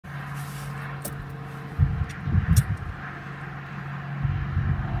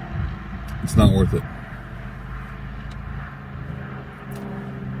It's not worth it.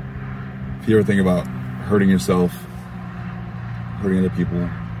 If you ever think about hurting yourself, hurting other people,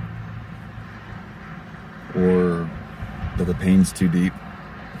 or that the pain's too deep,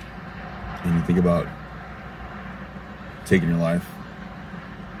 and you think about taking your life,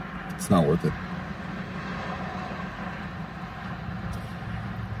 it's not worth it.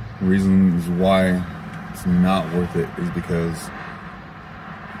 The reasons why it's not worth it is because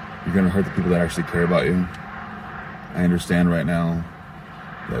you're going to hurt the people that actually care about you. I understand right now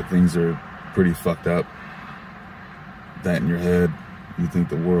that things are pretty fucked up, that in your head you think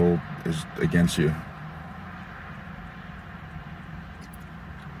the world is against you.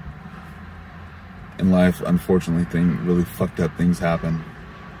 In life, unfortunately, really fucked up things happen.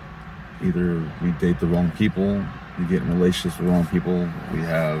 Either we date the wrong people, we get in relationships with the wrong people, we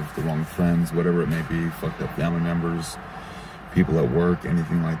have the wrong friends, whatever it may be, fucked up family members, people at work,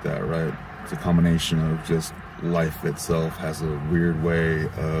 anything like that, right? It's a combination of just life itself has a weird way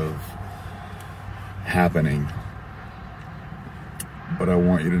of happening. But I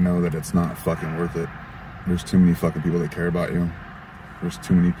want you to know that it's not fucking worth it. There's too many fucking people that care about you. There's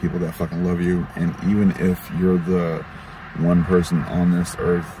too many people that fucking love you. And even if you're the one person on this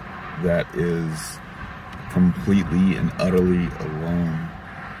earth that is completely and utterly alone,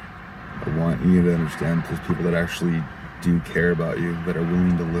 I want you to understand there's people that actually do care about you, that are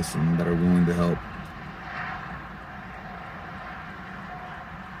willing to listen, that are willing to help.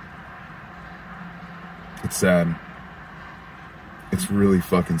 It's sad. It's really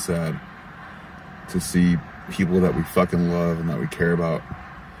fucking sad to see people that we fucking love and that we care about,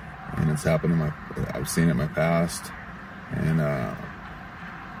 and it's happened I've seen it in my past, and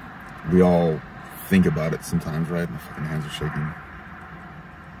we all think about it sometimes, right? My fucking hands are shaking.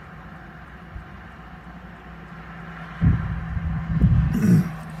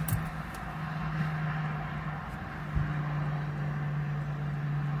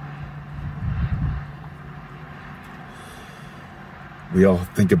 We all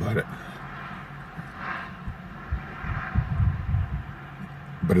think about it.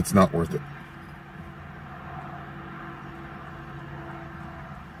 But it's not worth it.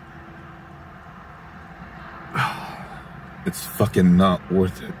 It's fucking not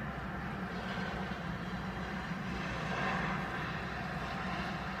worth it.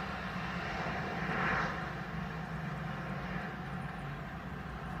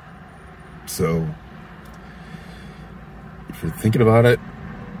 So, if you're thinking about it,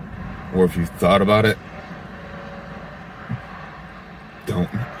 or if you've thought about it, don't.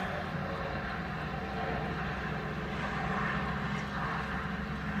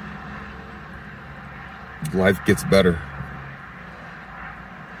 Life gets better.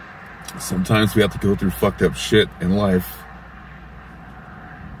 Sometimes we have to go through fucked up shit in life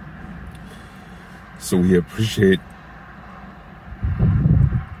so we appreciate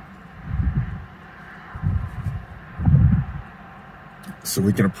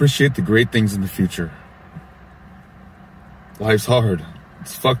we can appreciate the great things in the future. Life's hard.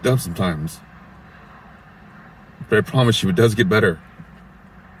 It's fucked up sometimes. But I promise you, it does get better.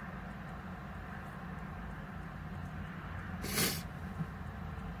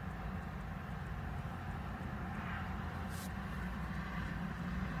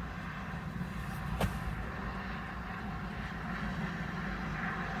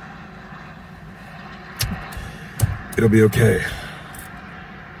 It'll be okay.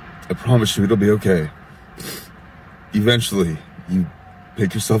 I promise you, it'll be okay. Eventually, you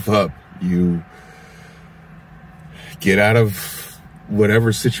pick yourself up. You get out of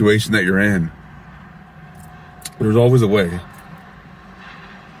whatever situation that you're in. There's always a way.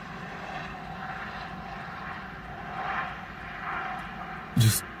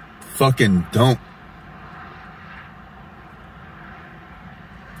 Just fucking don't.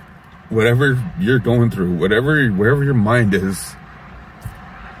 Whatever you're going through, wherever your mind is,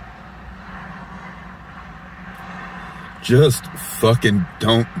 just fucking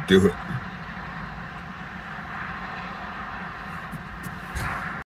don't do it.